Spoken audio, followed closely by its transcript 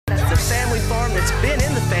that's been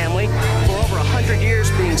in the family for over 100 years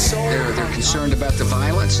being sold. They're concerned about the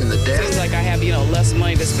violence and the death. Seems like I have, less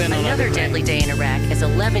money to spend on Another deadly day in Iraq as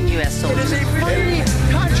 11 U.S. soldiers. It is a free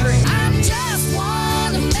country. I'm just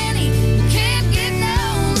one of many who can't get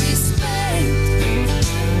no respect.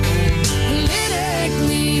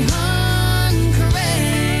 Politically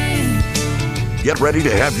incorrect. Get ready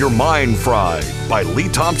to have your mind fried by Lee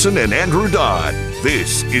Thompson and Andrew Dodd.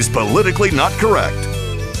 This is Politically Not Correct.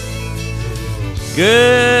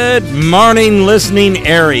 Good morning, listening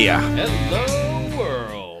area. Hello,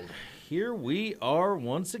 world. Here we are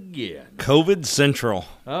once again. COVID Central.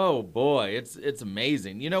 Oh boy, it's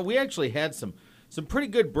amazing. We actually had some pretty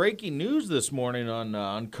good breaking news this morning on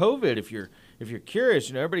COVID. If you're curious,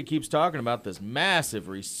 everybody keeps talking about this massive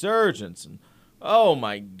resurgence, and oh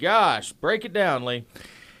my gosh, break it down, Lee.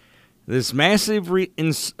 This massive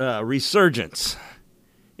resurgence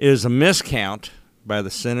is a miscount by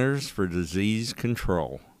the Centers for Disease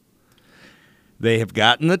Control. They have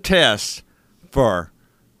gotten the tests for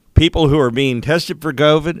people who are being tested for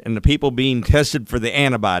COVID and the people being tested for the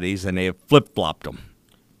antibodies, and they have flip-flopped them.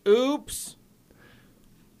 Oops.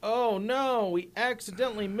 Oh no, we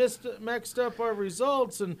accidentally mixed up our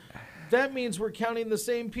results, and that means we're counting the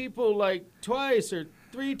same people like twice or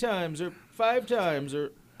 3 times or 5 times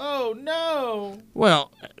or oh no.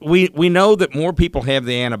 Well, we know that more people have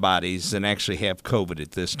the antibodies than actually have COVID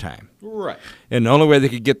at this time. Right. And the only way they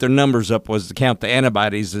could get their numbers up was to count the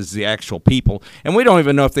antibodies as the actual people. And we don't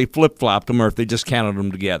even know if they flip-flopped them or if they just counted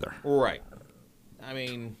them together. Right. I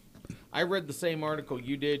mean, I read the same article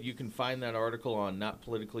you did. You can find that article on Not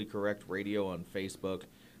Politically Correct Radio on Facebook.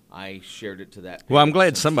 I shared it to that page. Well, I'm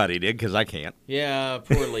glad somebody did, because I can't. Yeah,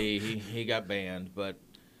 poor Lee. he got banned, but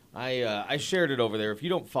I shared it over there. If you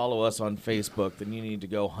don't follow us on Facebook, then you need to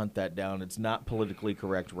go hunt that down. It's Not Politically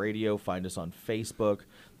Correct Radio. Find us on Facebook.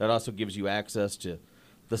 That also gives you access to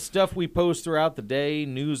the stuff we post throughout the day,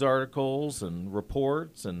 news articles and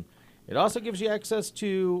reports, and it also gives you access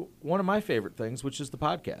to one of my favorite things, which is the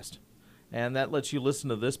podcast. And that lets you listen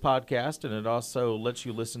to this podcast, and it also lets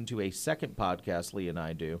you listen to a second podcast Lee and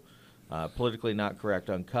I do, Politically Not Correct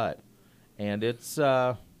Uncut. And it's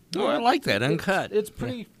I like that, Uncut. It's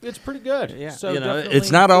pretty good. Yeah. So it's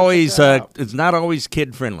not always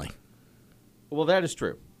kid friendly. Well, that is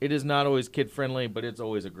true. It is not always kid friendly, but it's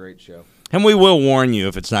always a great show. And we will warn you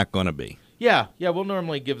if it's not going to be. Yeah, we'll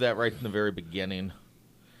normally give that right from the very beginning.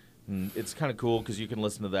 And it's kind of cool because you can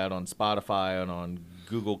listen to that on Spotify and on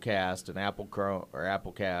Google Cast and Apple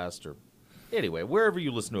Cast or anyway, wherever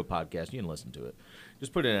you listen to a podcast, you can listen to it.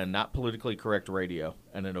 Just put in a Not Politically Correct Radio,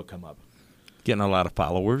 and it'll come up. Getting a lot of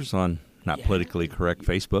followers on Not Politically Correct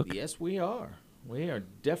Facebook. Yes, we are. We are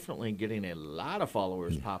definitely getting a lot of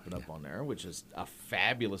followers popping up on there, which is a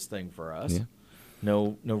fabulous thing for us. Yeah.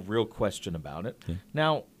 No real question about it. Yeah.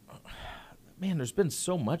 Now, man, there's been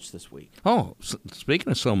so much this week. Oh,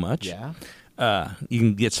 speaking of so much, yeah, you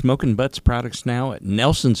can get Smoking Butts products now at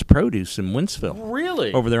Nelson's Produce in Wentzville.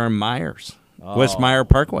 Really? Over there on Myers, West Meyer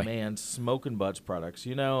Parkway. Man, Smoking Butts products.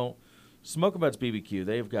 Smoking Butts BBQ,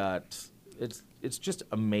 they've got, it's just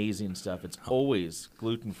amazing stuff. It's always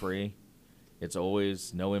gluten-free. It's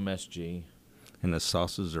always no MSG. And the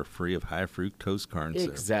sauces are free of high fructose corn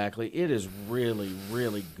syrup. Exactly. It is really,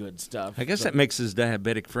 really good stuff. I guess that makes us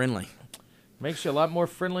diabetic friendly. Makes you a lot more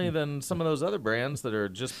friendly than some of those other brands that are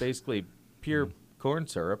just basically pure corn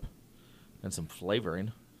syrup and some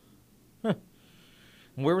flavoring. Huh.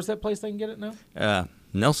 Where was that place they can get it now?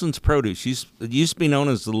 Nelson's Produce. It used to be known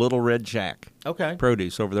as the Little Red Shack. Okay.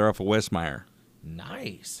 Produce over there off of West Meyer.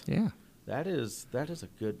 Nice. Yeah. That is a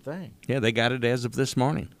good thing. Yeah, they got it as of this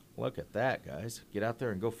morning. Look at that, guys. Get out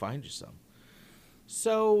there and go find you some.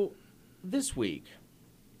 So, this week,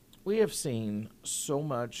 we have seen so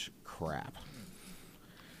much crap.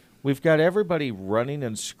 We've got everybody running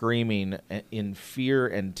and screaming in fear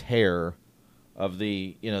and terror of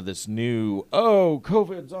the, this new,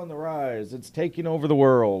 COVID's on the rise. It's taking over the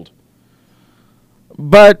world.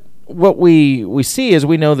 But what we see is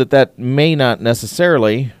we know that may not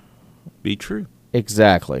necessarily be true.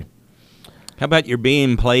 Exactly. How about your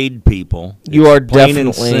being played, people? You are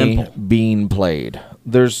definitely being played.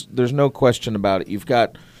 There's no question about it.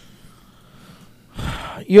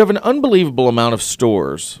 You have an unbelievable amount of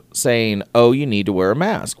stores saying, you need to wear a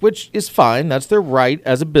mask, which is fine. That's their right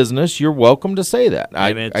as a business. You're welcome to say that.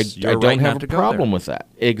 I don't have a problem with that.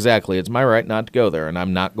 Exactly. It's my right not to go there, and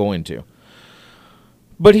I'm not going to.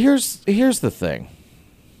 But here's the thing.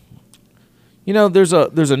 There's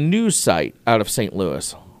a news site out of St.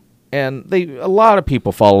 Louis, and a lot of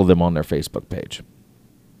people follow them on their Facebook page.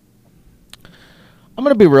 I'm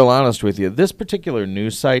going to be real honest with you. This particular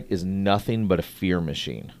news site is nothing but a fear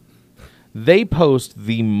machine. They post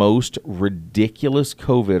the most ridiculous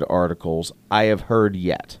COVID articles I have heard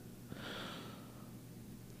yet.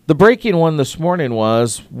 The breaking one this morning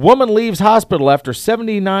was, woman leaves hospital after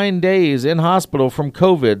 79 days in hospital from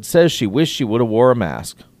COVID, says she wished she would have wore a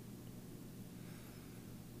mask.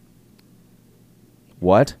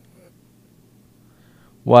 What?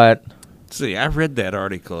 See, I read that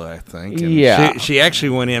article, I think. And Yeah. She actually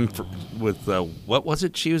went in with, what was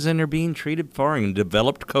it she was in there being treated for, and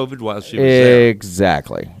developed COVID while she was there.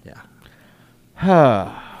 Exactly.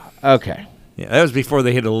 Yeah. Okay. Yeah, that was before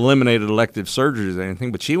they had eliminated elective surgeries or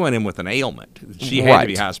anything, but she went in with an ailment. She had to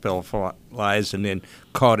be hospitalized and then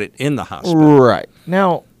caught it in the hospital. Right.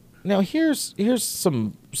 Now here's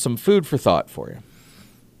some food for thought for you.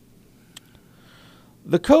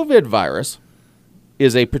 The COVID virus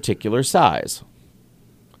is a particular size.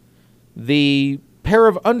 The pair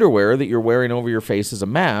of underwear that you're wearing over your face is a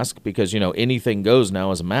mask because, anything goes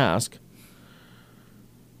now as a mask.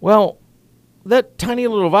 Well, that tiny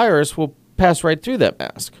little virus will pass right through that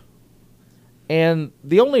mask. And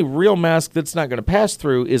the only real mask that's not going to pass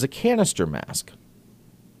through is a canister mask.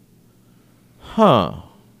 You're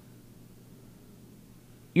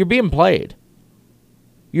being played.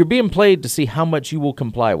 You're being played to see how much you will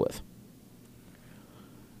comply with.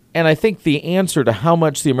 And I think the answer to how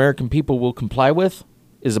much the American people will comply with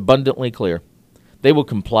is abundantly clear. They will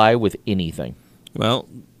comply with anything. Well,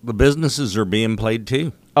 the businesses are being played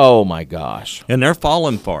too. Oh, my gosh. And they're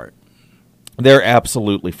falling for it. They're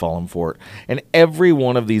absolutely falling for it. And every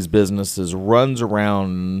one of these businesses runs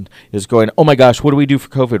around, is going, oh, my gosh, what do we do for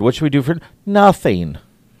COVID? What should we do for nothing?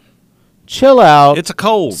 Chill out. It's a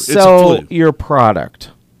cold. Sell it's a flu. your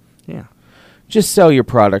product. Yeah. Just sell your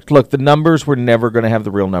product. Look, the numbers, we're never going to have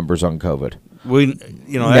the real numbers on COVID.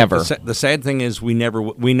 Never. The sad thing is we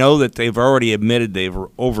know that they've already admitted they've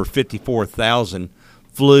over 54,000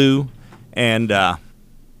 flu and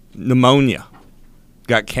pneumonia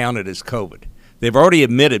got counted as COVID. They've already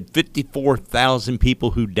admitted 54,000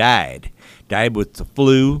 people who died with the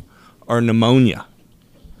flu or pneumonia,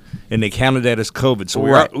 and they counted that as COVID.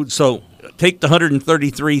 So so take the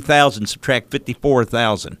 133,000, subtract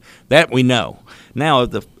 54,000. That we know. Now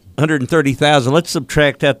the 130,000. Let's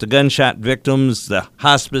subtract out the gunshot victims, the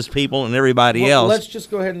hospice people, and everybody else. Let's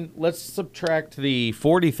just go ahead and let's subtract the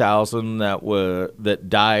 40,000 that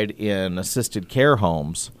died in assisted care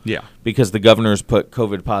homes. Yeah, because the governors put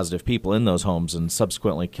COVID positive people in those homes and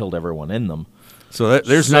subsequently killed everyone in them. So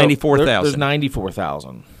there's 94,000. There's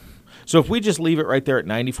 94,000. So if we just leave it right there at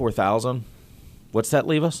 94,000, what's that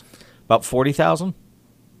leave us? About 40,000?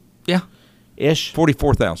 Yeah, ish.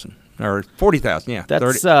 44,000 or 40,000. Yeah,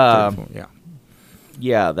 that's 34, yeah.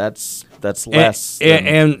 Yeah, that's less.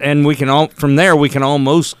 And we can from there we can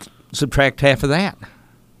almost subtract half of that.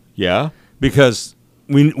 Yeah, because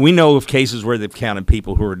we know of cases where they've counted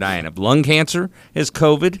people who are dying of lung cancer as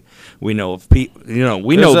COVID. We know of people.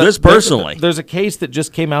 We know this personally. There's a case that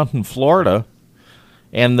just came out in Florida,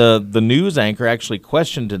 and the news anchor actually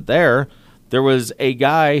questioned it there. There was a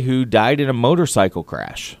guy who died in a motorcycle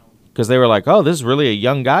crash because they were like, "Oh, this is really a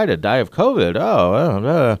young guy to die of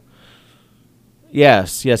COVID."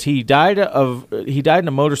 Yes, he died in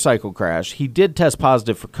a motorcycle crash. He did test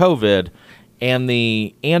positive for COVID, and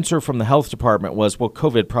the answer from the health department was, "Well,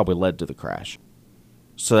 COVID probably led to the crash,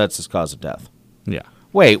 so that's his cause of death." Yeah.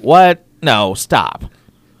 Wait, what? No, stop.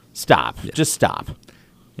 Yeah. Just stop.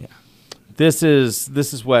 Yeah. This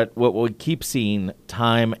is what we keep seeing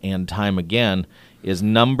time and time again is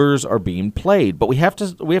numbers are being played. But we have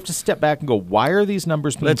to step back and go, why are these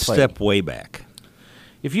numbers being played? Let's step way back.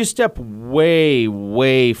 If you step way,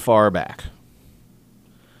 way far back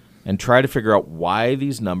and try to figure out why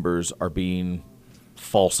these numbers are being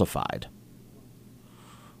falsified,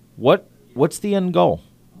 what's the end goal?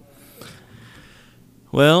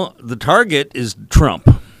 Well, the target is Trump.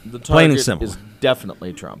 The target plain and simple. is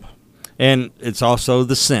definitely Trump. And it's also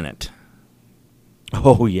the Senate.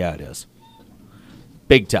 Oh, yeah, it is.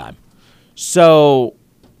 Big time. So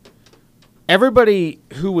everybody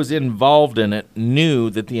who was involved in it knew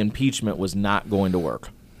that the impeachment was not going to work.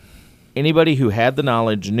 Anybody who had the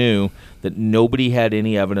knowledge knew that nobody had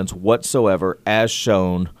any evidence whatsoever as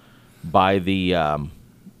shown by the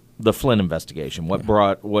Flynn investigation,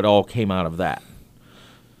 what all came out of that.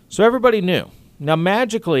 So everybody knew. Now,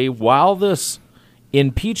 magically, while this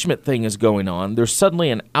impeachment thing is going on, there's suddenly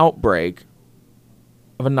an outbreak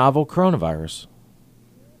of a novel coronavirus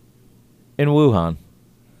in Wuhan.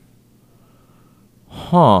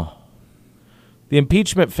 The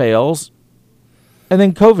impeachment fails, And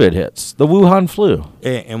then COVID hits, the Wuhan flu.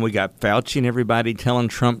 And we got Fauci and everybody telling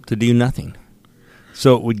Trump to do nothing.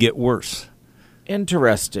 So it would get worse.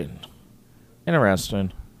 Interesting.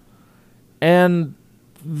 And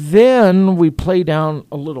then we play down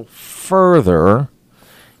a little further,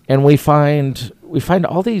 and we find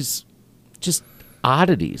all these just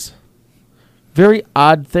oddities. Very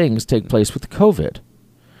odd things take place with COVID.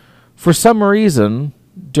 For some reason,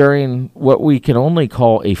 during what we can only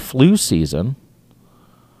call a flu season,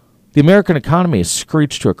 the American economy is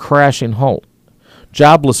screeched to a crashing halt.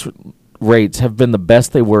 Jobless rates have been the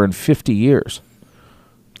best they were in 50 years.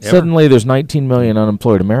 Ever. Suddenly, there's 19 million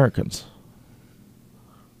unemployed Americans.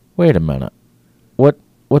 Wait a minute.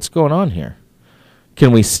 What's going on here?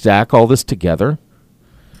 Can we stack all this together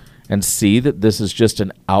and see that this is just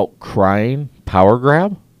an outcrying power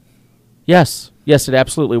grab? Yes, it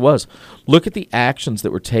absolutely was. Look at the actions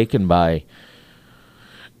that were taken by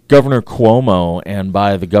Governor Cuomo and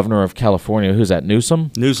by the governor of California. Who's that,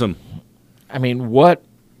 Newsom? Newsom. I mean, what?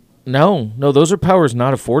 No, those are powers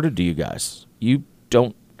not afforded to you guys. You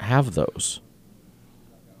don't have those.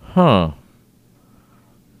 Huh.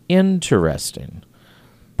 Interesting.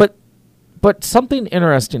 But something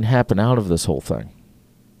interesting happened out of this whole thing.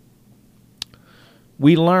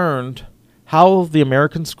 We learned how the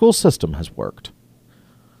American school system has worked.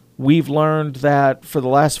 We've learned that for the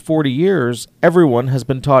last 40 years, everyone has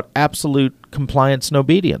been taught absolute compliance and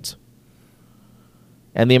obedience.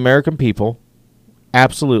 And the American people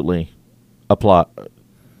absolutely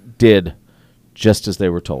did just as they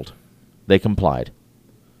were told. They complied.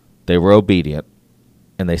 They were obedient.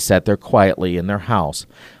 And they sat there quietly in their house,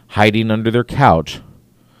 hiding under their couch,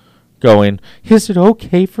 going, "Is it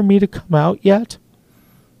okay for me to come out yet?"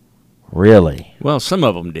 Really? Well, some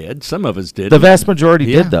of them did. Some of us did. The vast majority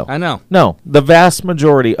did, though. I know. No, the vast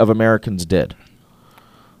majority of Americans did.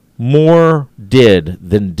 More did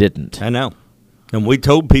than didn't. I know. And we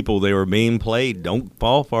told people they were being played. Don't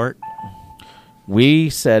fall for it.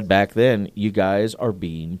 We said back then, you guys are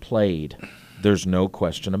being played. There's no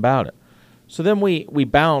question about it. So then we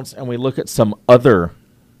bounce and we look at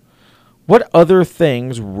what other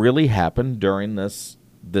things really happened during this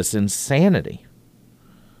insanity.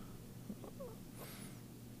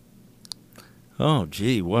 Oh,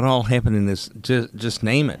 gee, what all happened in this? Just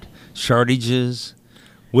name it. Shortages.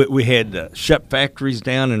 We had to shut factories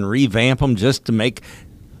down and revamp them just to make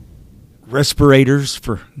respirators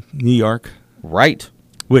for New York. Right.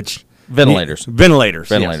 Which... Ventilators.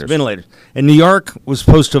 Ventilators. And New York was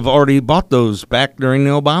supposed to have already bought those back during the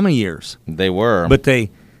Obama years. They were. But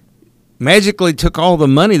they magically took all the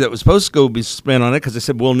money that was supposed to go be spent on it because they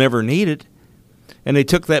said, we'll never need it. And they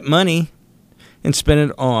took that money and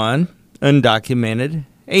spent it on undocumented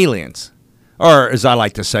aliens. Or, as I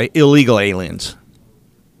like to say, illegal aliens.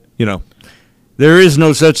 You know, there is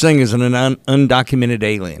no such thing as an undocumented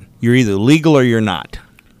alien. You're either legal or you're not.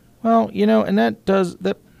 Well, you know, and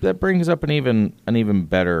that brings up an even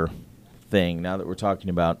better thing now that we're talking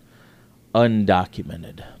about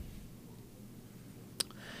undocumented.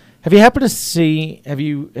 Have you happened to see? Have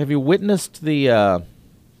you witnessed the?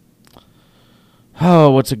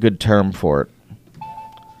 What's a good term for it?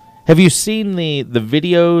 Have you seen the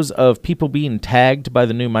videos of people being tagged by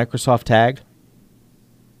the new Microsoft tag?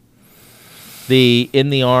 The in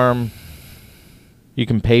the arm. You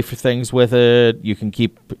can pay for things with it. You can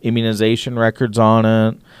keep immunization records on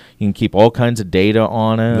it. You can keep all kinds of data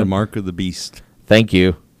on it. The mark of the beast. Thank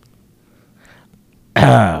you.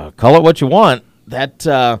 Call it what you want.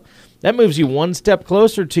 That moves you one step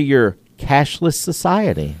closer to your cashless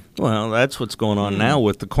society. Well, that's what's going on now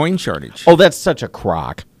with the coin shortage. Oh, that's such a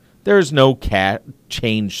crock. There's no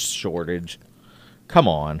change shortage. Come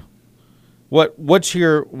on. What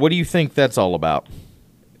do you think that's all about?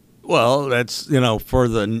 Well, that's, for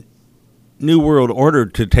the New World Order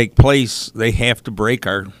to take place, they have to break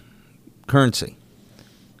our currency.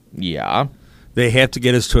 Yeah. They have to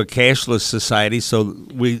get us to a cashless society so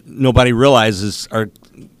nobody realizes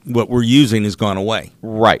what we're using has gone away.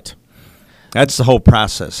 Right. That's the whole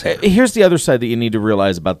process. Here's the other side that you need to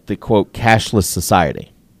realize about the, quote, cashless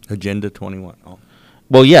society. Agenda 21. Oh.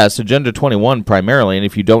 Well, yes, Agenda 21 primarily, and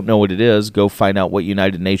if you don't know what it is, go find out what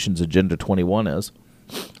United Nations Agenda 21 is.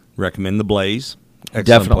 Recommend The Blaze. Excellent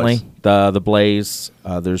Definitely. place. The Blaze.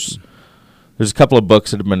 There's a couple of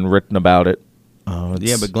books that have been written about it.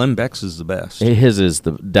 Yeah, but Glenn Beck's is the best. His is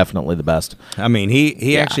definitely the best. I mean,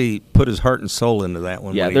 he actually put his heart and soul into that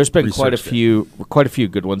one. Yeah, there's been quite a few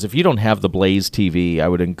good ones. If you don't have the Blaze TV, I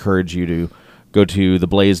would encourage you to go to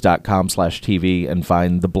theblaze.com/TV and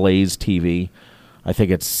find the Blaze TV. I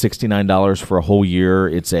think it's $69 for a whole year.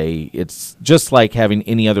 It's just like having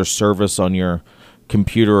any other service on your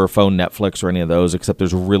computer or phone Netflix or any of those, except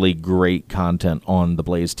there's really great content on the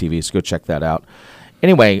Blaze TV, so go check that out.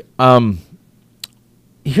 Anyway,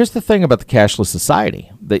 here's the thing about the cashless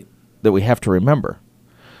society that we have to remember.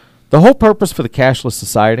 The whole purpose for the cashless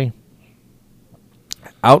society,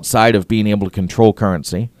 outside of being able to control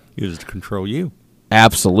currency, is to control you.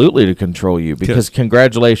 Absolutely to control you, because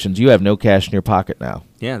congratulations, you have no cash in your pocket now.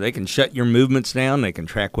 Yeah, they can shut your movements down. They can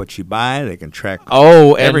track what you buy. They can track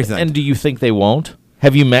everything. And do you think they won't?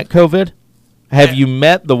 Have you met COVID? Have you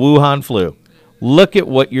met the Wuhan flu? Look at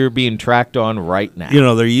what you're being tracked on right now. You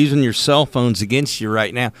know, they're using your cell phones against you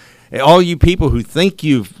right now. All you people who think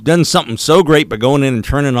you've done something so great by going in and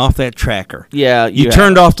turning off that tracker. Yeah, you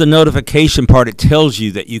turned off the notification part. It tells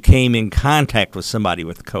you that you came in contact with somebody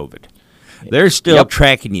with COVID. They're still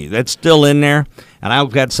tracking you. That's still in there, and I've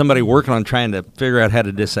got somebody working on trying to figure out how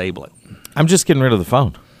to disable it. I'm just getting rid of the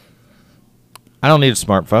phone. I don't need a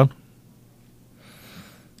smartphone.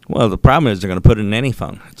 Well, the problem is they're going to put it in any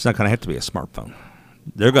phone. It's not going to have to be a smartphone.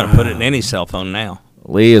 They're going to put it in any cell phone now.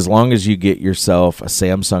 Lee, as long as you get yourself a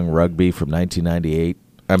Samsung Rugby from 2008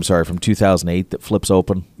 that flips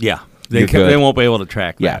open. Yeah, they won't be able to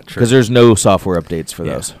track that. Yeah, because there's no software updates for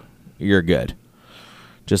those. You're good.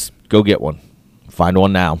 Just go get one. Find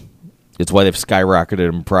one now. It's why they've skyrocketed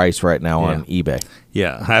in price right now on eBay.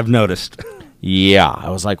 Yeah, I've noticed. Yeah, I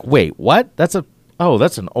was like, wait, what? That's an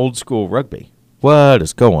old school Rugby. What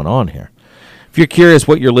is going on here? If you're curious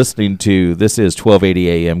what you're listening to, this is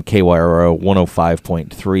 1280 AM KYRO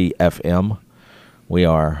 105.3 FM. We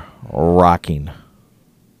are rocking.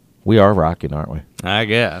 We are rocking, aren't we? I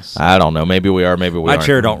guess. I don't know. Maybe we are, maybe we aren't. My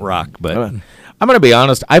chair don't rock, but I'm going to be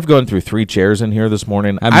honest. I've gone through 3 chairs in here this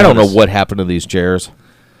morning. I don't know what happened to these chairs,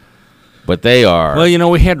 but they are. Well, you know,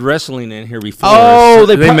 we had wrestling in here before. Oh,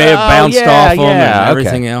 so they may have bounced off them and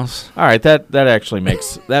everything okay. else. All right, that actually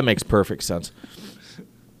makes perfect sense.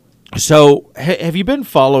 So, have you been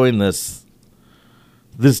following this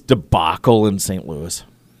debacle in St. Louis?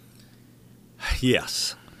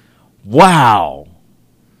 Yes. Wow.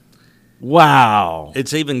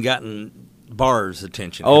 It's even gotten Barr's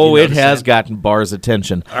attention. Oh, it has gotten Barr's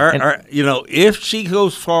attention. You know, if she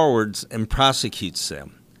goes forwards and prosecutes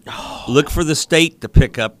them, look for the state to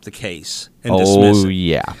pick up the case and dismiss it. Oh,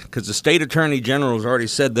 yeah. Because the state attorney general has already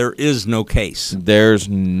said there is no case. There's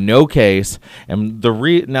no case. And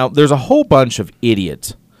now, there's a whole bunch of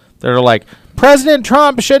idiots that are like, President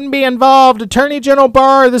Trump shouldn't be involved. Attorney General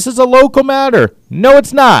Barr, this is a local matter. No,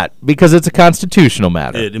 it's not, because it's a constitutional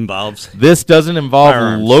matter. It involves. This doesn't involve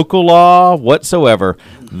firearms. Local law whatsoever.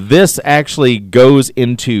 This actually goes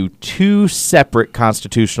into 2 separate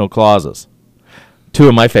constitutional clauses. 2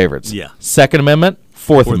 of my favorites. Yeah. Second Amendment,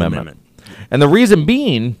 Fourth Amendment. And the reason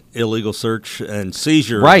being, illegal search and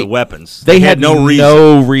seizure of the weapons. They had no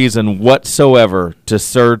reason whatsoever to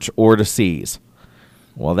search or to seize.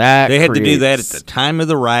 Well, they had to do that at the time of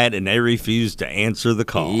the riot, and they refused to answer the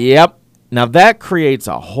call. Yep. Now, that creates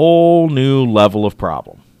a whole new level of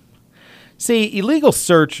problem. See, illegal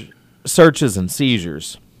searches and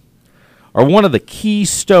seizures are one of the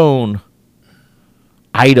keystone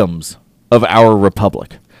items of our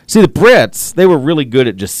republic. See, the Brits, they were really good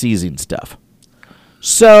at just seizing stuff.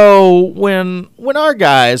 So when our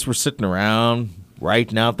guys were sitting around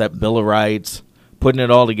writing out that Bill of Rights, putting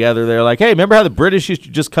it all together, they're like, hey, remember how the British used to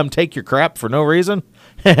just come take your crap for no reason?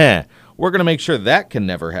 We're going to make sure that can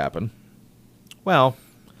never happen. Well,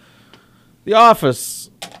 the office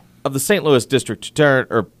of the St. Louis District Attorney,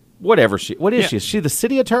 or whatever what is she? Is she the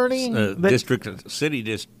city attorney?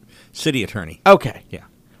 City attorney. Okay. Yeah.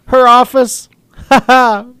 Her office?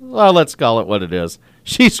 Well, let's call it what it is.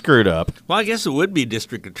 She screwed up. Well, I guess it would be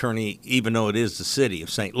district attorney, even though it is the city of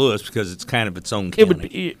St. Louis, because it's kind of its own county. It would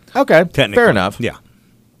be, okay, fair enough. Yeah.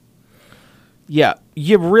 Yeah,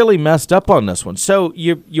 you really messed up on this one. So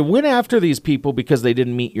you went after these people because they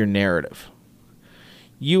didn't meet your narrative.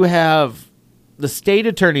 You have the state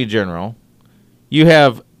attorney general. You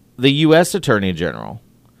have the U.S. attorney general.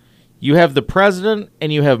 You have the president,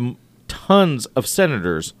 and you have tons of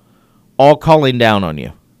senators all calling down on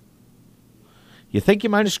you. You think you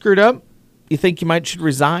might have screwed up? You think you should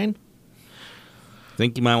resign?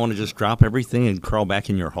 Think you might want to just drop everything and crawl back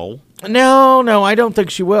in your hole? No, I don't think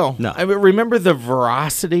she will. No. I mean, remember the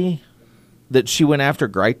veracity that she went after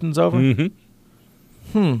Greitens over?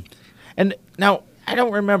 Mm-hmm. And now, I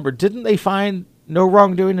don't remember. Didn't they find no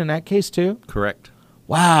wrongdoing in that case, too? Correct.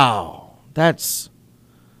 Wow. That's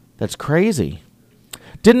crazy.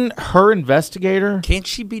 Didn't her investigator... Can't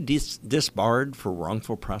she be disbarred for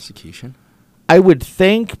wrongful prosecution? I would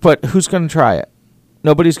think, but who's going to try it?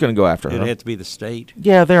 Nobody's going to go after her. It'd have to be the state.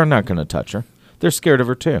 Yeah, they're not going to touch her. They're scared of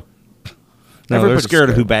her, too. No, Everybody's they're scared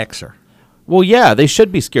of who backs her. Well, yeah, they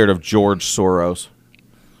should be scared of George Soros.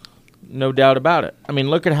 No doubt about it. I mean,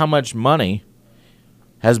 look at how much money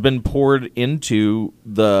has been poured into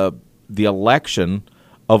the election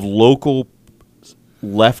of local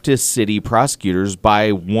leftist city prosecutors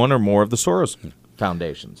by one or more of the Soros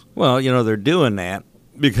foundations. Well, they're doing that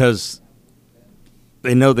because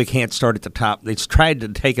they know they can't start at the top. They tried to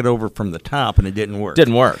take it over from the top, and it didn't work.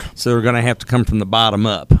 Didn't work. So they're going to have to come from the bottom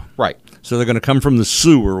up. Right. So they're going to come from the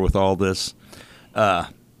sewer with all this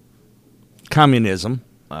communism.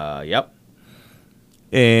 Yep.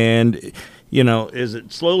 And, as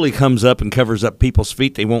it slowly comes up and covers up people's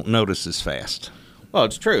feet, they won't notice as fast. Well,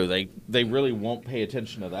 it's true. They really won't pay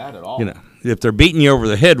attention to that at all. If they're beating you over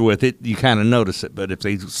the head with it, you kind of notice it. But if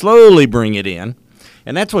they slowly bring it in,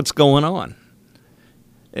 and that's what's going on.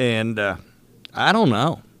 And I don't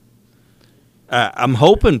know. I'm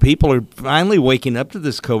hoping people are finally waking up to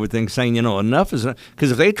this COVID thing, saying, enough is enough.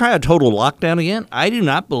 Because if they try a total lockdown again, I do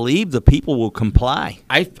not believe the people will comply.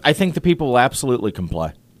 I think the people will absolutely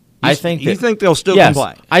comply. You think they'll still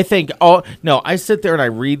comply? I think. I sit there and I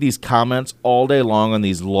read these comments all day long on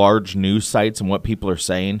these large news sites and what people are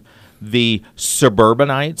saying. The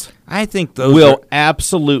suburbanites, I think those will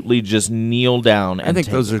absolutely just kneel down. I think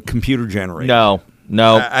those are computer generated. No.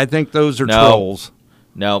 I think those are trolls.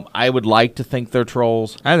 No, I would like to think they're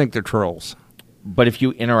trolls. I think they're trolls. But if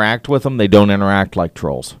you interact with them, they don't interact like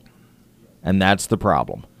trolls. And that's the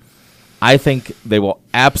problem. I think they will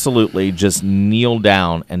absolutely just kneel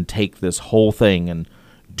down and take this whole thing and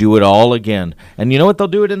do it all again. And you know what they'll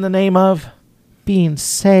do it in the name of? Being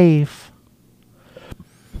safe.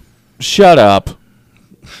 Shut up.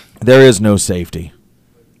 There is no safety.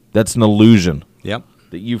 That's an illusion. Yep.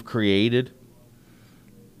 That you've created.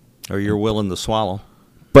 Or you're willing to swallow.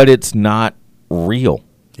 But it's not real.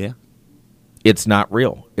 Yeah. It's not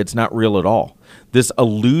real. It's not real at all. This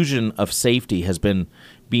illusion of safety has been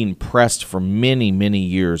being pressed for many, many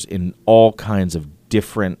years in all kinds of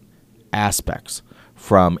different aspects,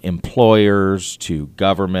 from employers to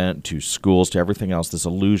government to schools to everything else, this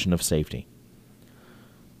illusion of safety.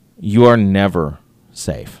 You are never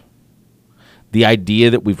safe. The idea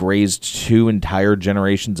that we've raised two entire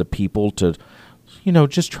generations of people to,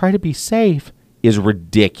 just try to be safe is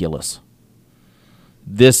ridiculous.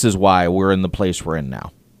 This is why we're in the place we're in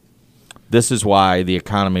now. This is why the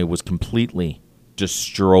economy was completely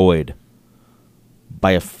destroyed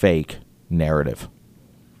by a fake narrative.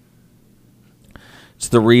 It's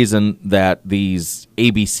the reason that these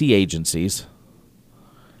ABC agencies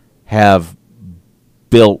have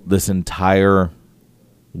built this entire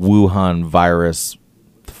Wuhan virus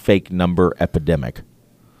fake number epidemic.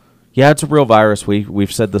 Yeah, it's a real virus.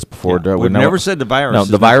 We've said this before. Yeah, we've never said the virus. No,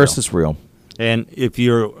 the virus is real. And if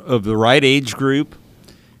you're of the right age group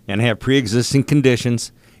and have pre-existing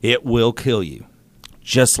conditions, it will kill you.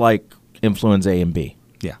 Just like influenza A and B.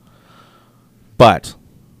 Yeah. But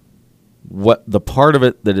what the part of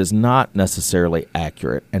it that is not necessarily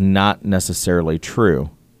accurate and not necessarily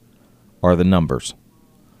true are the numbers.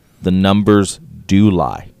 The numbers do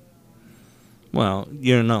lie. Well,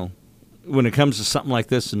 when it comes to something like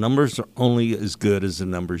this, the numbers are only as good as the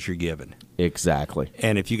numbers you're given. Exactly.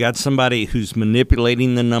 And if you got somebody who's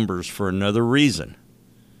manipulating the numbers for another reason,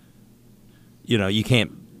 you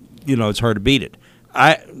can't, it's hard to beat it.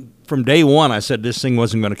 From day one, I said this thing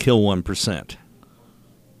wasn't going to kill 1%.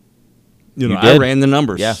 I ran the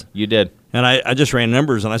numbers. Yeah, you did. And I just ran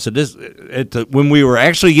numbers, and I said when we were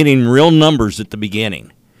actually getting real numbers at the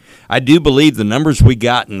beginning, I do believe the numbers we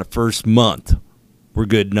got in the first month were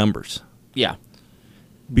good numbers. Yeah.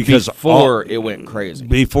 Because before it went crazy.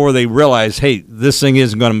 Before they realized, hey, this thing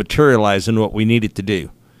isn't going to materialize into what we need it to do.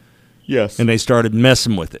 Yes. And they started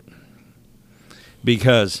messing with it.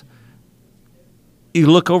 Because you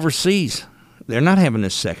look overseas, they're not having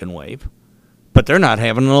this second wave, but they're not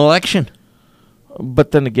having an election.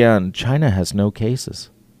 But then again, China has no cases.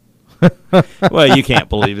 Well, you can't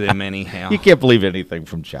believe them anyhow. You can't believe anything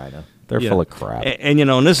from China. They're full of crap. And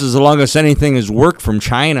this is the longest anything has worked from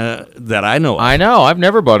China that I know of. I know. I've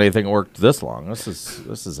never bought anything that worked this long. This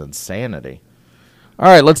is insanity. All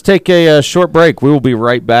right, let's take a short break. We will be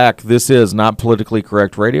right back. This is Not Politically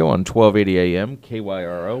Correct Radio on 1280 AM,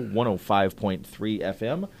 KYRO, 105.3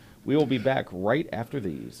 FM. We will be back right after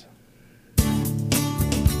these.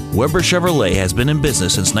 Weber Chevrolet has been in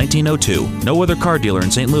business since 1902. No other car dealer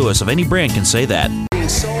in St. Louis of any brand can say that.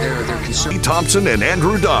 Lee Thompson and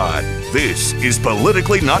Andrew Dodd. This is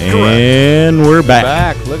Politically Not Correct. And we're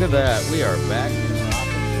back. Look at that. We are back.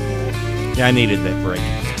 Yeah, I needed that break.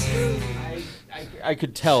 I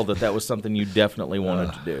could tell that was something you definitely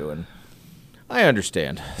wanted to do. And I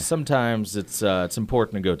understand. Sometimes it's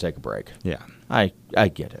important to go take a break. Yeah. I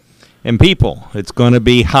get it. And people, it's going to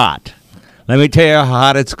be hot. Let me tell you how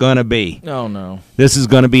hot it's going to be. Oh, no. This is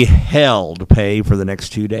going to be hell to pay for the next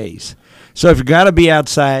 2 days. So if you got to be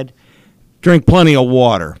outside, drink plenty of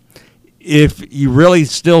water. If you really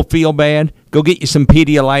still feel bad, go get you some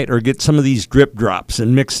Pedialyte or get some of these drip drops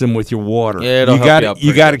and mix them with your water. Yeah, it'll help you out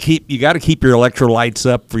you pretty got to good. keep your electrolytes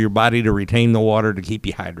up for your body to retain the water to keep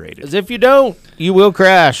you hydrated. Because if you don't, you will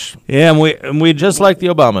crash. Yeah, and we Just like the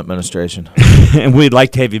Obama administration. and we'd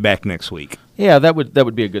like to have you back next week. Yeah, that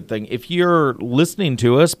would be a good thing. If you're listening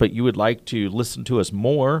to us, but you would like to listen to us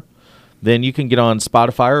more, then you can get on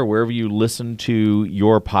Spotify or wherever you listen to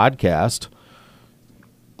your podcast.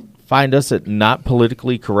 Find us at Not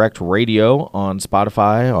Politically Correct Radio on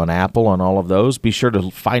Spotify, on Apple, on all of those. Be sure to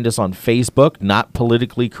find us on Facebook, Not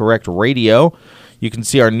Politically Correct Radio. You can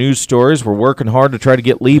see our news stories. We're working hard to try to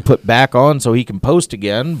get Lee put back on so he can post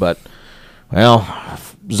again, but, well,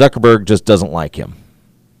 Zuckerberg just doesn't like him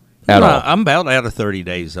at all. I'm about out of 30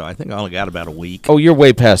 days, though. I think I only got about a week. Oh, you're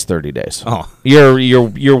way past 30 days. Oh.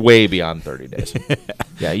 You're way beyond 30 days.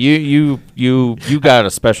 Yeah, you got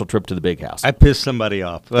a special trip to the big house. I pissed somebody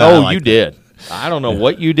off. Oh, you did. I don't know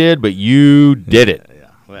what you did, but you did it. Yeah,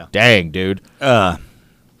 well. Dang, dude.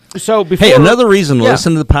 So before, Hey, another reason to Yeah.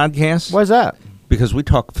 listen to the podcast, Why's that? because we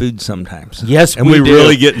talk food sometimes. Yes, and we we do.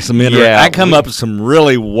 really get some interesting. Yeah, I come up with some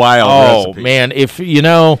really wild Oh recipes. man, if you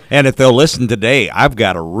know. And if they'll listen today, I've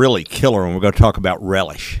got a really killer, and we're going to talk about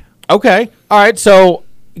relish. Okay, all right. So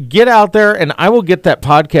get out there, and I will get that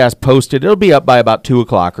podcast posted. It'll be up by about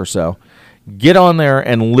 2:00 or so. Get on there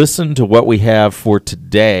and listen to what we have for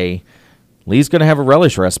today. Lee's going to have a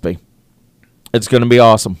relish recipe. It's going to be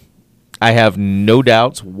awesome. I have no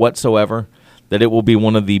doubts whatsoever that it will be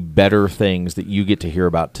one of the better things that you get to hear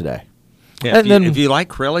about today. Yeah, And then- if you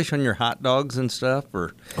like relish on your hot dogs and stuff,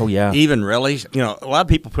 or Oh, yeah. even relish, a lot of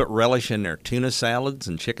people put relish in their tuna salads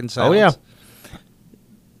and chicken salads. Oh, yeah.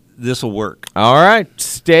 This will work. All right,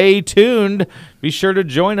 stay tuned. Be sure to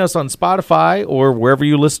join us on Spotify or wherever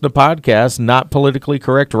you listen to podcasts, Not Politically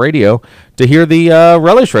Correct Radio, to hear the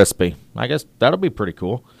relish recipe. I guess that'll be pretty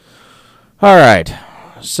cool. All right,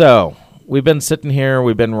 so we've been sitting here.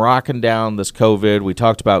 We've been rocking down this COVID. We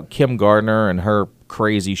talked about Kim Gardner and her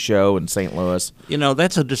crazy show in St. Louis.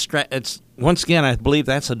 That's a It's once again, I believe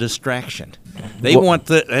that's a distraction. They want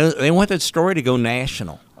that story to go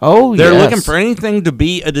national. Oh, They're yes. looking for anything to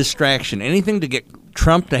be a distraction, anything to get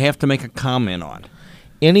Trump to have to make a comment on,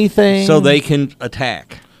 Anything. so they can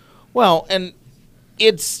attack. Well, and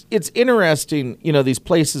it's interesting, these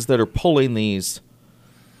places that are pulling these.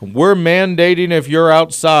 We're mandating if you're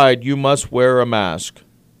outside, you must wear a mask.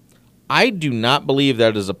 I do not believe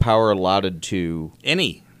that is a power allotted to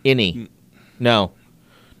Any. No.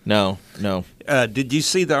 Did you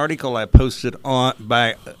see the article I posted on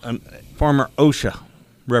by a former OSHA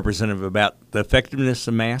representative about the effectiveness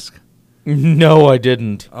of masks? No, I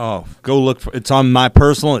didn't. Oh, go look for it's on my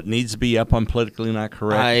personal. It needs to be up on Politically Not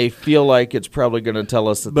Correct. I feel like it's probably going to tell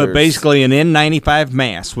us that But there's- basically, an N95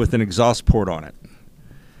 mask with an exhaust port on it.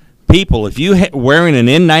 People, if you wearing an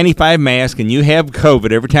N95 mask and you have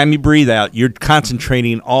COVID, every time you breathe out, you're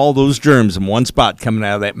concentrating all those germs in one spot coming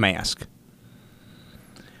out of that mask.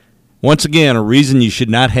 Once again, a reason you should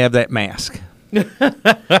not have that mask.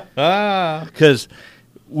 Because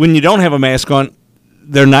when you don't have a mask on,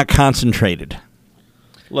 they're not concentrated.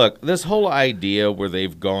 Look, this whole idea where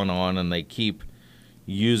they've gone on and they keep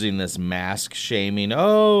using this mask shaming.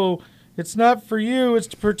 Oh, it's not for you. It's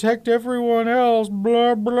to protect everyone else.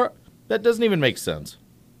 Blah, blah. That doesn't even make sense.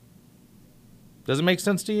 Does it make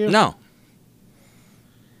sense to you? No.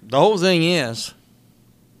 The whole thing is,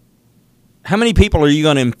 how many people are you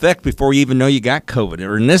going to infect before you even know you got COVID?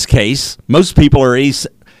 Or in this case, most people are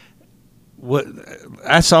what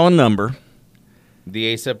I saw a number.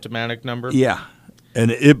 The asymptomatic number? Yeah.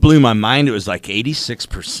 And it blew my mind. It was like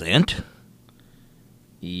 86%.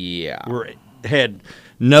 Yeah. Had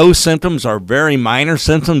no symptoms or very minor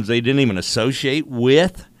symptoms they didn't even associate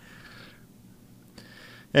with.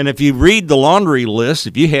 And if you read the laundry list,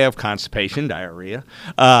 if you have constipation, diarrhea,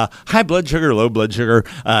 high blood sugar, low blood sugar,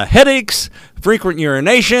 headaches, frequent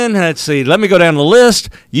urination, let's see, let me go down the list,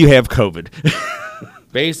 you have COVID.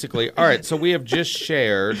 Basically, all right, so I have just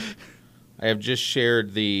shared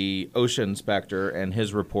the OSHA inspector and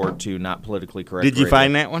his report to Not Politically Correct Did you Radio.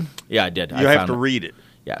 find that one? Yeah, I did. You have to read it.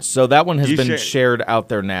 Yeah, so that one has You been shared out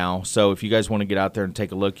there now. So if you guys want to get out there and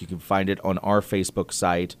take a look, you can find it on our Facebook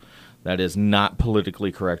site. That is Not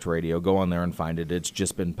Politically Correct Radio. Go on there and find it. It's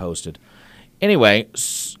just been posted. Anyway,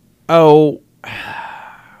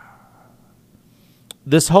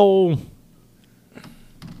 this whole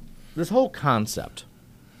this whole concept,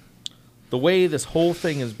 the way this whole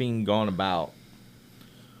thing is being gone about,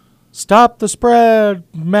 stop the spread,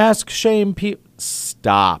 mask shame people.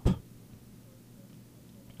 Stop.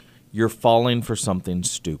 You're falling for something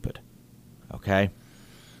stupid. Okay?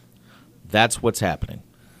 That's what's happening.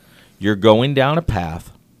 You're going down a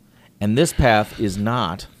path, and this path is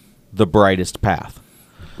not the brightest path.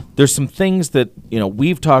 There's some things that,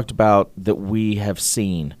 we've talked about that we have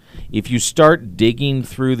seen. If you start digging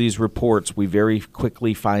through these reports, we very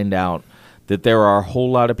quickly find out that there are a whole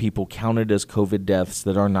lot of people counted as COVID deaths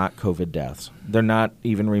that are not COVID deaths. They're not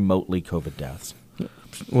even remotely COVID deaths.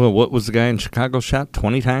 Well, what was the guy in Chicago shot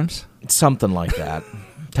 20 times? Something like that.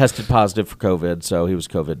 Tested positive for COVID, so he was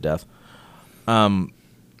COVID death.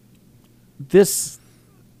 This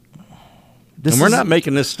and we're not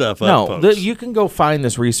making this stuff up, no, folks. You can go find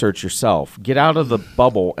this research yourself. Get out of the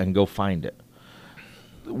bubble and go find it.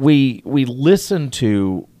 We listen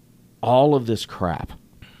to all of this crap.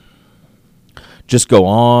 Just go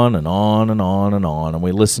on and on and on and on, and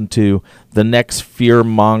we listen to the next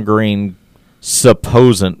fear-mongering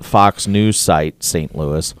supposed Fox News site, St.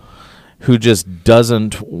 Louis, who just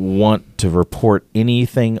doesn't want to report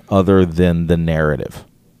anything other than the narrative.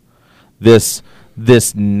 This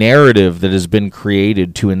narrative that has been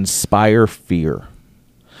created to inspire fear.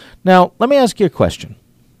 Now, let me ask you a question.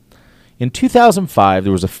 In 2005,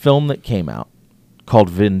 there was a film that came out called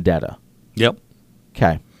Vendetta. Yep.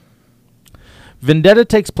 Okay. Vendetta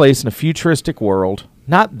takes place in a futuristic world,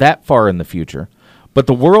 not that far in the future, but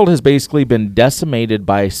the world has basically been decimated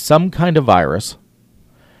by some kind of virus,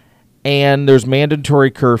 and there's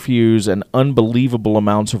mandatory curfews and unbelievable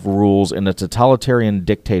amounts of rules in a totalitarian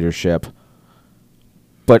dictatorship.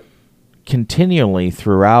 But continually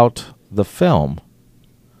throughout the film,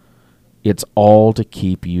 it's all to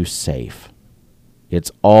keep you safe.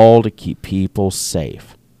 It's all to keep people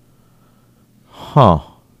safe. Huh.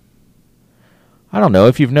 I don't know.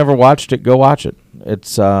 If you've never watched it, go watch it.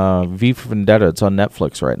 It's V for Vendetta. It's on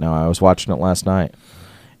Netflix right now. I was watching it last night.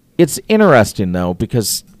 It's interesting, though,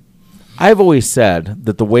 because I've always said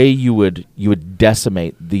that the way you would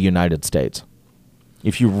decimate the United States,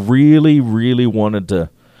 if you really, really wanted to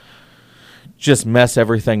just mess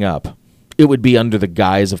everything up, it would be under the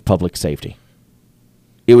guise of public safety.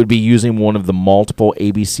 It would be using one of the multiple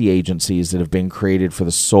ABC agencies that have been created for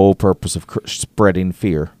the sole purpose of spreading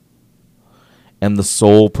fear and the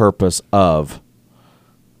sole purpose of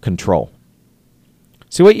control.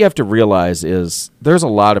 See, what you have to realize is there's a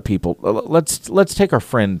lot of people. Let's take our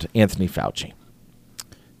friend Anthony Fauci.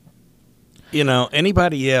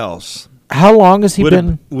 Anybody else. How long has he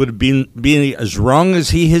been? Would have been as wrong as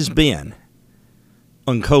he has been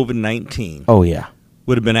on COVID-19. Oh, yeah.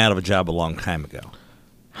 Would have been out of a job a long time ago.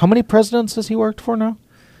 How many presidents has he worked for now?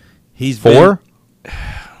 He's 4?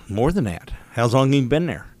 More than that. How long has he been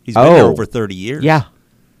there? He's been there over 30 years. Yeah.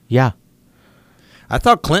 Yeah. I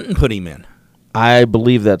thought Clinton put him in. I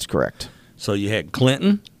believe that's correct. So you had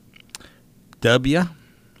Clinton, W,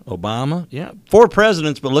 Obama. Yeah, 4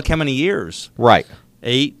 presidents, but look how many years. Right.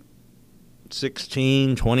 8,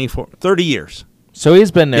 16, 24, 30 years. So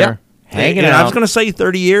he's been there hanging out. I was going to say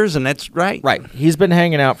 30 years, and that's right. Right. He's been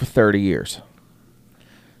hanging out for 30 years.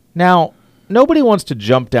 Now, nobody wants to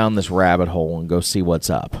jump down this rabbit hole and go see what's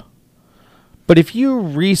up. But if you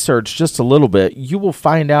research just a little bit, you will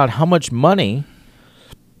find out how much money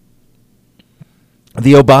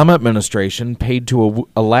the Obama administration paid to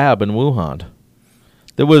a lab in Wuhan.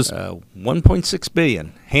 There was $1.6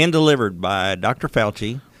 billion hand-delivered by Dr.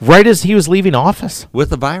 Fauci. Right as he was leaving office. With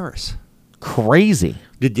the virus. Crazy.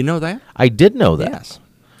 Did you know that? I did know that. Yes.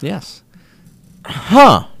 Yes.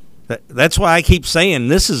 Huh. That's why I keep saying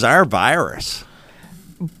this is our virus.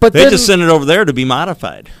 But they just sent it over there to be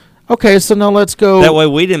modified. Okay, so now let's go. That way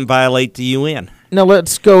we didn't violate the UN. Now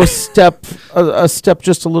let's go a step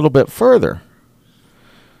just a little bit further.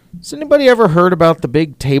 Has anybody ever heard about the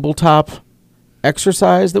big tabletop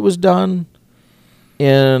exercise that was done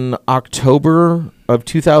in October of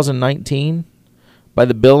 2019 by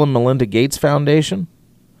the Bill and Melinda Gates Foundation,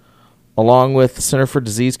 along with the Center for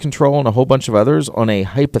Disease Control and a whole bunch of others, on a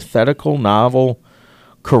hypothetical novel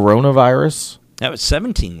coronavirus? That was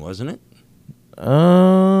 17, wasn't it?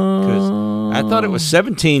 Because I thought it was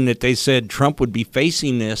 17 that they said Trump would be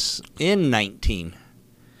facing this in 19.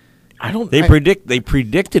 They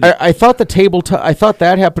predicted it. I thought the tabletop. I thought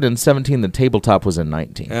that happened in 17. The tabletop was in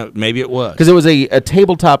 19. Maybe it was because it was a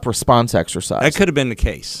tabletop response exercise. That could have been the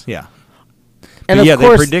case. Yeah. And But of yeah,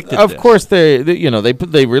 course, they predicted Of this. course,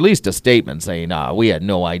 they released a statement saying, we had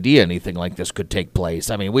no idea anything like this could take place.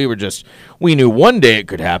 I mean, we knew one day it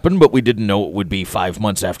could happen, but we didn't know it would be 5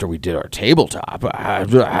 months after we did our tabletop.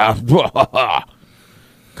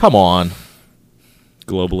 Come on.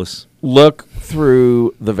 Globalists. Look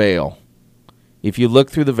through the veil. If you look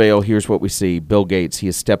through the veil, here's what we see. Bill Gates, he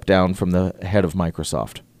has stepped down from the head of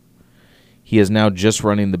Microsoft. He is now just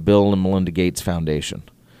running the Bill and Melinda Gates Foundation.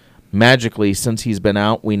 Magically, since he's been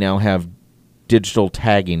out, we now have digital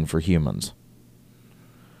tagging for humans.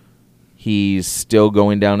 He's still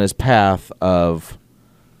going down his path of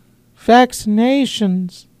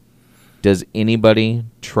vaccinations. Does anybody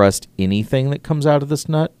trust anything that comes out of this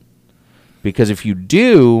nut? Because if you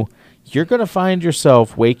do, you're going to find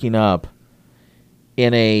yourself waking up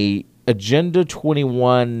in a Agenda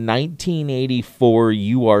 21 1984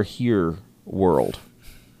 You Are Here world.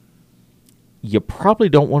 You probably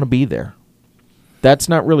don't want to be there. That's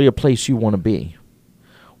not really a place you want to be.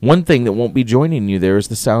 One thing that won't be joining you there is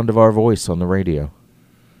the sound of our voice on the radio.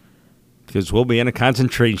 Because we'll be in a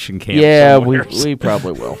concentration camp. Yeah, somewhere. we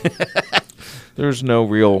probably will. There's no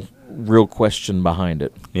real question behind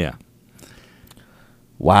it. Yeah.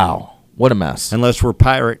 Wow. What a mess. Unless we're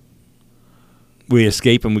pirate. We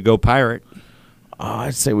escape and we go pirate. Oh,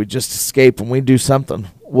 I'd say we just escape and we do something.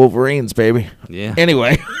 Wolverines, baby. Yeah.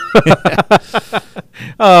 Anyway.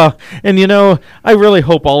 And, I really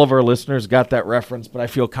hope all of our listeners got that reference, but I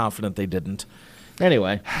feel confident they didn't.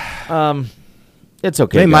 Anyway, it's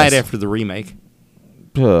okay, They guys. might after the remake.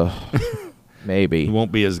 Maybe. It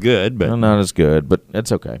won't be as good, but Well, not as good, but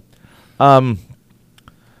it's okay.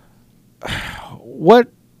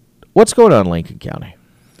 What's going on in Lincoln County?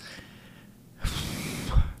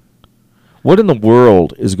 What in the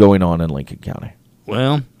world is going on in Lincoln County?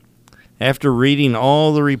 well, after reading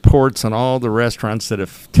all the reports on all the restaurants that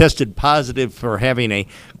have tested positive for having a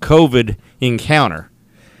COVID encounter,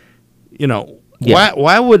 Yeah.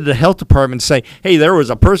 why would the health department say, hey, there was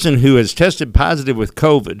a person who has tested positive with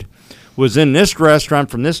COVID, was in this restaurant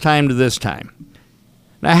from this time to this time?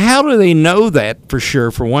 Now, how do they know that for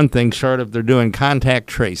sure, for one thing, short of they're doing contact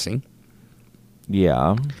tracing?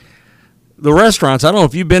 Yeah. The restaurants, I don't know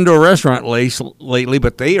if you've been to a restaurant lately,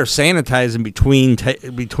 but they are sanitizing between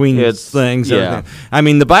things. Yeah. Everything. I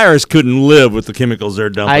mean, the virus couldn't live with the chemicals they're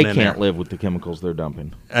dumping I in there. can't live with the chemicals they're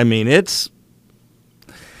dumping. I mean, it's,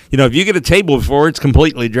 if you get a table before it's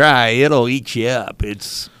completely dry, it'll eat you up.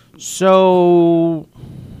 So,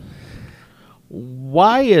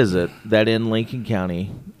 why is it that in Lincoln County,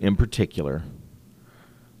 in particular,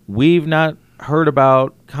 we've not heard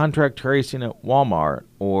about contract tracing at Walmart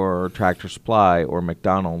or Tractor Supply or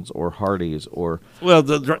McDonald's or Hardee's or... Well,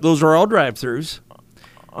 those are all drive-thrus.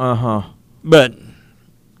 Uh-huh. But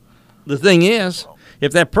the thing is,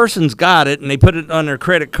 if that person's got it and they put it on their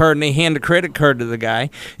credit card and they hand the credit card to the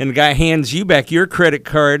guy and the guy hands you back your credit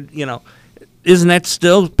card, isn't that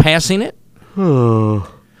still passing it?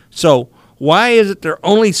 So why is it they're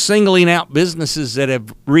only singling out businesses that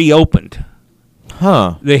have reopened?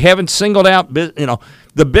 Huh. They haven't singled out,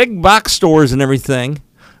 the big box stores and everything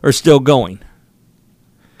are still going.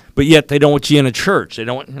 But yet they don't want you in a church. They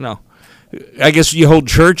don't want, I guess you hold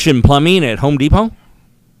church and plumbing at Home Depot?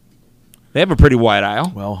 They have a pretty wide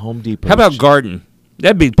aisle. Well, Home Depot... How about garden?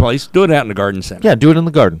 That'd be the place. Do it out in the garden center. Yeah, do it in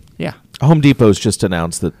the garden. Yeah. Home Depot's just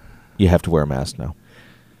announced that you have to wear a mask now.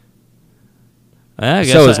 I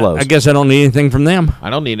guess So is Lowe's. I guess I don't need anything from them.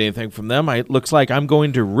 I don't need anything from them. It looks like I'm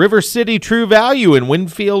going to River City True Value in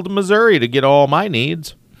Winfield, Missouri to get all my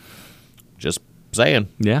needs. Just saying.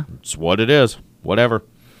 Yeah. It's what it is. Whatever.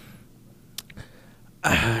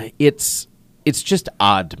 It's just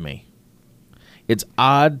odd to me. It's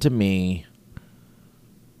odd to me.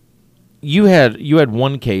 You had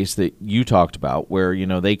one case that you talked about where,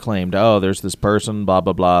 they claimed, oh, there's this person, blah,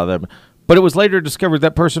 blah, blah. But it was later discovered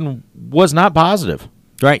that person was not positive.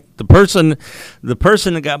 Right. The person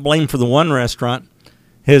that got blamed for the one restaurant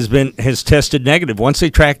has tested negative. Once they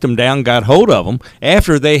tracked them down, got hold of them,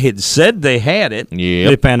 after they had said they had it,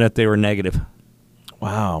 they found out they were negative.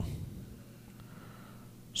 Wow.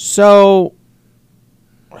 So,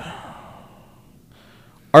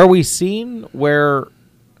 are we seeing where,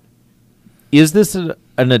 is this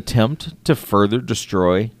an attempt to further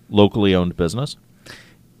destroy locally owned business?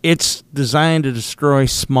 It's designed to destroy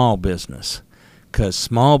small business because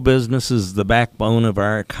small business is the backbone of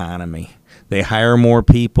our economy. They hire more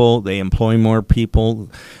people. They employ more people.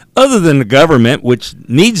 Other than the government, which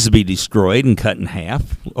needs to be destroyed and cut in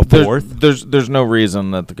half, a fourth. There's no reason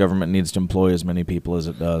that the government needs to employ as many people as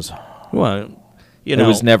it does. Well, It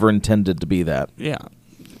was never intended to be that. Yeah.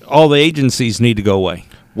 All the agencies need to go away.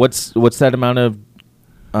 What's that amount of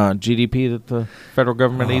GDP that the federal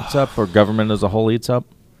government eats up, or government as a whole eats up?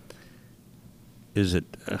 Is it?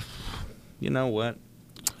 You know what?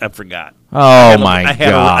 I forgot. Oh my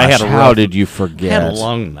gosh! How How did you forget? I had a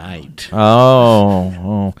long night.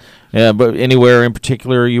 Oh, yeah. But anywhere in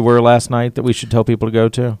particular you were last night that we should tell people to go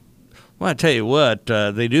to? Well, I tell you what,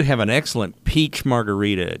 they do have an excellent peach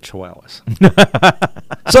margarita at Chihuahuas.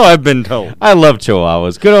 So I've been told. I love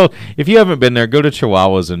Chihuahuas. Good old. If you haven't been there, go to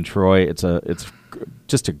Chihuahuas in Troy. It's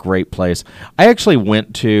just a great place. I actually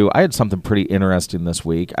I had something pretty interesting this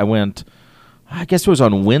week. I guess it was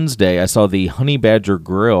on Wednesday. I saw the Honey Badger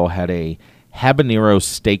Grill had a habanero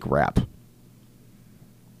steak wrap.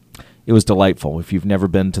 It was delightful. If you've never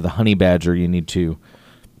been to the Honey Badger, you need to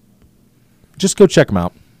just go check them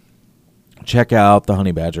out. Check out the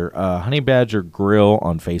Honey Badger Grill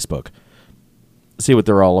on Facebook. See what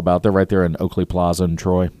they're all about. They're right there in Oakley Plaza in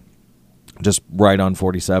Troy. Just right on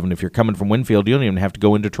 47. If you're coming from Winfield, you don't even have to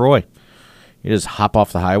go into Troy. You just hop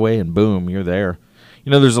off the highway and boom, you're there.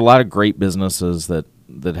 You know, there's a lot of great businesses that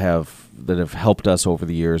have helped us over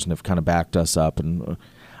the years and have kind of backed us up. And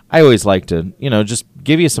I always like to, just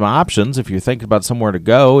give you some options if you're thinking about somewhere to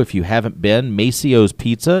go. If you haven't been, Maceo's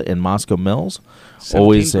Pizza in Moscow Mills.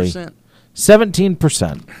 17%.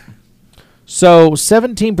 17%. So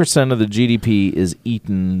 17% of the GDP is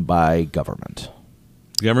eaten by government.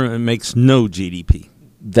 The government makes no GDP.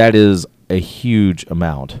 That is a huge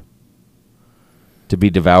amount to be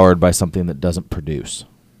devoured by something that doesn't produce.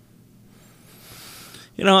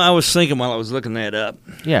 I was thinking while I was looking that up.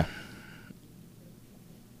 Yeah.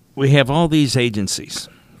 We have all these agencies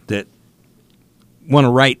that want to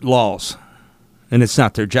write laws, and it's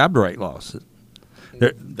not their job to write laws.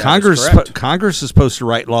 Congress is supposed to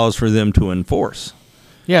write laws for them to enforce.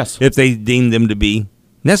 Yes. If they deem them to be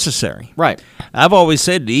necessary. Right. I've always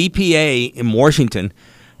said the EPA in Washington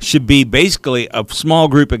should be basically a small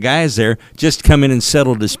group of guys there just come in and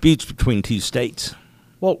settle disputes between two states.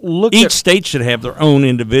 Well, each state should have their own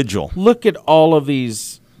individual. Look at all of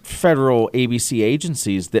these federal ABC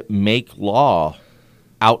agencies that make law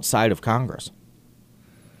outside of Congress.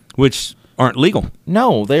 Which aren't legal.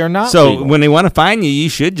 No, they are not so legal. When they want to fine you, you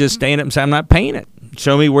should just stand up and say, I'm not paying it.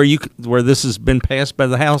 Show me where this has been passed by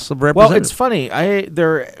the House of Representatives. Well, it's funny.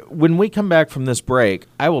 When we come back from this break,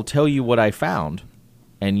 I will tell you what I found,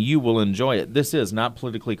 and you will enjoy it. This is Not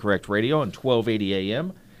Politically Correct Radio on 1280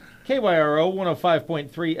 AM, KYRO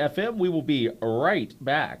 105.3 FM. We will be right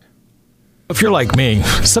back. If you're like me,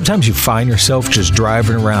 sometimes you find yourself just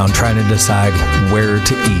driving around trying to decide where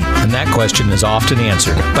to eat. And that question is often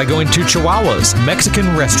answered by going to Chihuahua's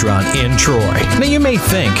Mexican restaurant in Troy. Now, you may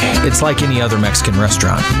think it's like any other Mexican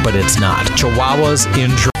restaurant, but it's not. Chihuahua's in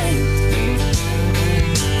Troy.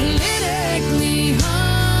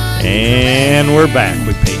 And we're back.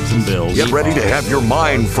 We paid some bills. Get ready to have your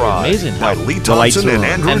mind fried amazing by Lee Thompson and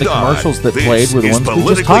Andrew And the Dodd. commercials that This played were the is ones we just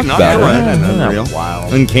politically talked not about. correct. Unreal. Wow.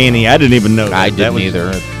 Uncanny. I didn't even know that. I didn't was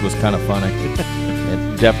either. It was kind of funny.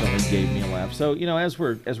 It definitely gave me a laugh. So, as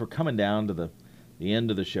we're coming down to the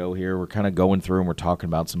end of the show here, we're kind of going through and we're talking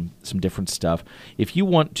about some different stuff. If you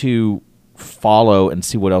want to follow and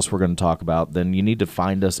see what else we're going to talk about, then you need to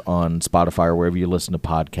find us on Spotify or wherever you listen to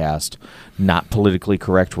podcasts, Not Politically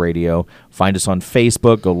Correct Radio. Find us on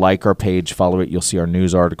Facebook. Go like our page, follow it. You'll see our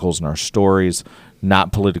news articles and our stories.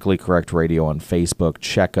 Not Politically Correct Radio on Facebook.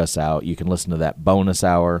 Check us out. You can listen to that bonus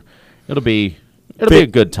hour. It'll be a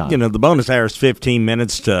good time. The bonus hour is 15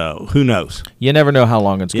 minutes to who knows. You never know how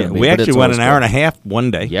long it's going to be. We but actually it's went always an hour good. and a half one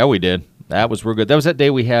day. Yeah, we did. That was real good. That was that day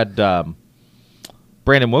we had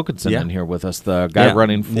Brandon Wilkinson in here with us, the guy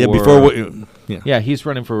running for... he's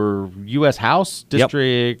running for U.S. House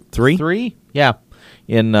District 3. Yeah,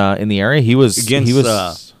 in the area. He was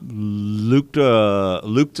against Luke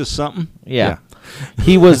to something. Yeah.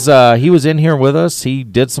 he was in here with us. He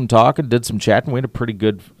did some talking, did some chatting. We had a pretty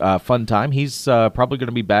good, fun time. He's probably going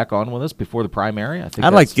to be back on with us before the primary.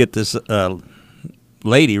 I'd like to get this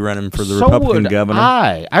lady running for the Republican governor.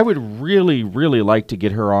 I would really, really like to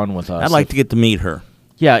get her on with us. I'd like to get to meet her.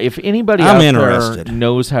 Yeah, if anybody I'm out interested. there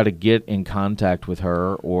knows how to get in contact with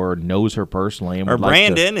her or knows her personally, and or would like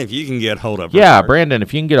Brandon, if you can get hold of her. Yeah, Brandon,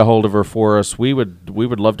 if you can get a hold of her for us, we would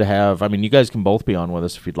love to have. I mean, you guys can both be on with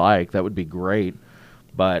us if you'd like. That would be great.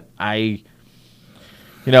 But as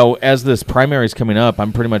this primary is coming up,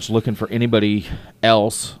 I'm pretty much looking for anybody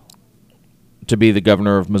else to be the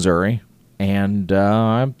governor of Missouri, and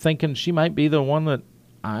I'm thinking she might be the one that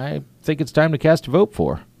I think it's time to cast a vote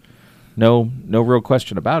for. No real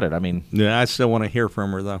question about it. I mean, yeah, I still want to hear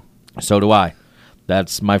from her though. So do I.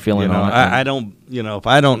 That's my feeling on it. I don't. If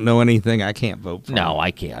I don't know anything, I can't vote for her. No,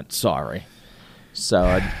 I can't. Sorry. So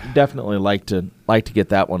I'd definitely like to get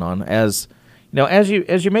that one on. As you know, as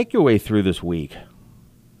you make your way through this week,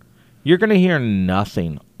 you're going to hear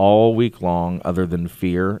nothing all week long other than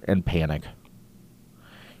fear and panic.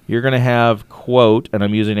 You're going to have, quote, and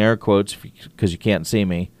I'm using air quotes because you can't see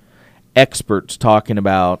me, experts talking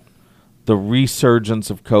about the resurgence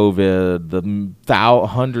of COVID, the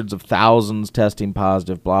hundreds of thousands testing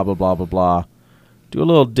positive, blah, blah, blah, blah, blah. Do a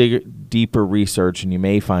little deeper research, and you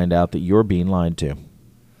may find out that you're being lied to.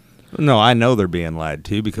 No, I know they're being lied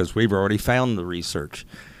to because we've already found the research.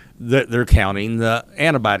 They're counting the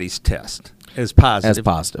antibodies test as positive. As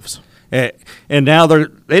positives. And now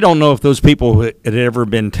they don't know if those people had ever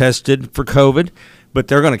been tested for COVID, but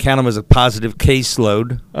they're going to count them as a positive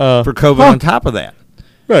caseload for COVID on top of that.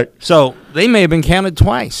 Right. So they may have been counted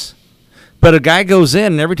twice. But a guy goes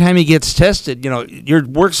in, and every time he gets tested, your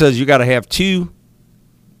work says you got to have 2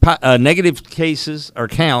 negative cases or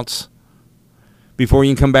counts before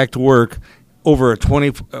you can come back to work over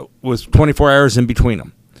with 24 hours in between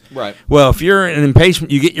them. Right. Well, if you're an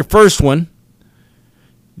inpatient, you get your first one,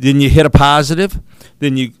 then you hit a positive,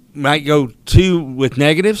 then you might go 2 with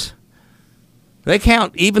negatives. They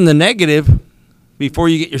count even the negative before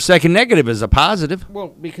you get your second negative as a positive. Well,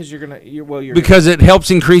 because you're because it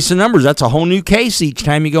helps increase the numbers. That's a whole new case each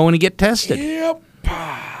time you go in and get tested. Yep.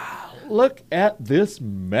 Look at this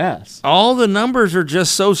mess. All the numbers are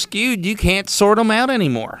just so skewed, you can't sort them out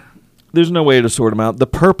anymore. There's no way to sort them out. The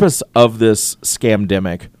purpose of this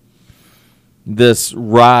scamdemic, this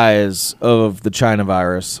rise of the China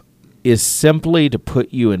virus, is simply to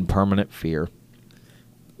put you in permanent fear.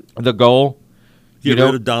 The goal? Get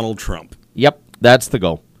rid of Donald Trump. Yep, that's the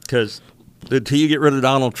goal. Because until you get rid of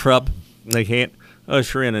Donald Trump, they can't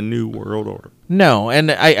usher in a new world order. No,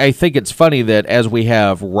 and I think it's funny that as we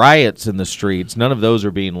have riots in the streets, none of those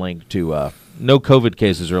are being linked to, no COVID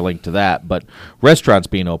cases are linked to that, but restaurants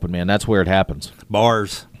being open, man, that's where it happens.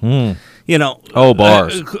 Bars. Oh,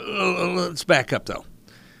 bars. Let's back up, though.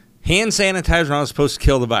 Hand sanitizer not supposed to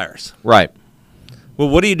kill the virus. Right. Well,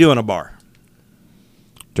 what do you do in a bar?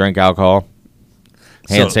 Drink alcohol.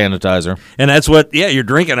 Hand sanitizer. And that's what, you're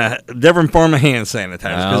drinking a different form of hand sanitizer.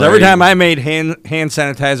 Because every time I made hand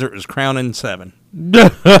sanitizer, it was Crown 7.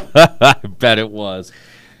 I bet it was.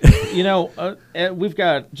 We've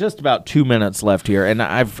got just about 2 minutes left here, and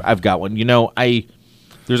I've got one.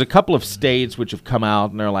 There's a couple of states which have come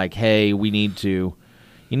out, and they're like, hey, you need to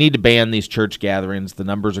ban these church gatherings. The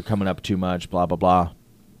numbers are coming up too much, blah, blah, blah.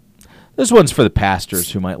 This one's for the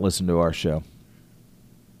pastors who might listen to our show.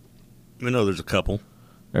 I know there's a couple.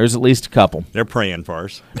 There's at least a couple. They're praying for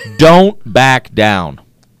us. Don't back down.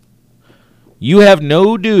 You have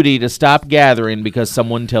no duty to stop gathering because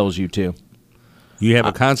someone tells you to. You have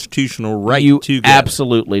a constitutional right to gather.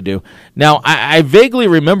 Absolutely do. Now, I vaguely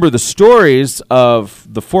remember the stories of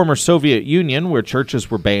the former Soviet Union where churches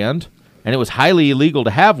were banned, and it was highly illegal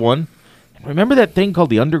to have one. And remember that thing called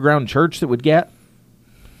the underground church that would get?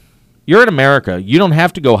 You're in America. You don't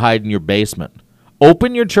have to go hide in your basement.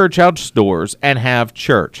 Open your church house doors and have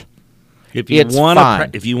church. If you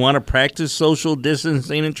want to practice social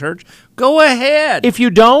distancing in church, go ahead. If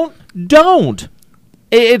you don't.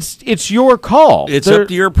 It's your call. It's up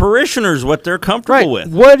to your parishioners what they're comfortable with.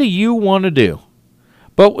 What do you want to do?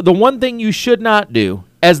 But the one thing you should not do,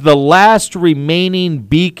 as the last remaining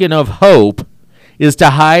beacon of hope, is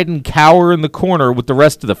to hide and cower in the corner with the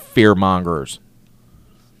rest of the fearmongers.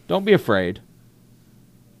 Don't be afraid.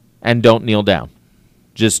 And don't kneel down.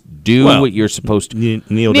 Just do what you're supposed to.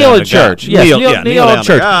 Kneel at church. Yes, kneel at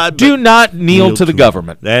church. God, do not kneel to the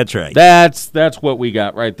government. That's right. That's what we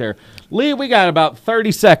got right there. Lee, we got about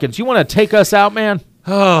 30 seconds. You want to take us out, man?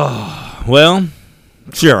 Oh, well,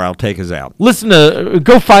 sure, I'll take us out.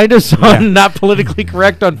 Go find us on Not Politically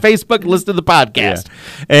Correct on Facebook. Listen to the podcast.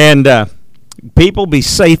 Yeah. And people, be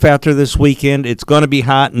safe out there this weekend. It's going to be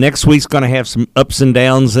hot. Next week's going to have some ups and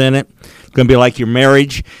downs in it. It's going to be like your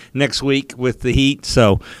marriage next week with the heat.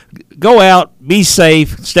 So go out, be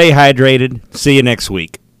safe, stay hydrated. See you next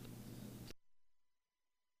week.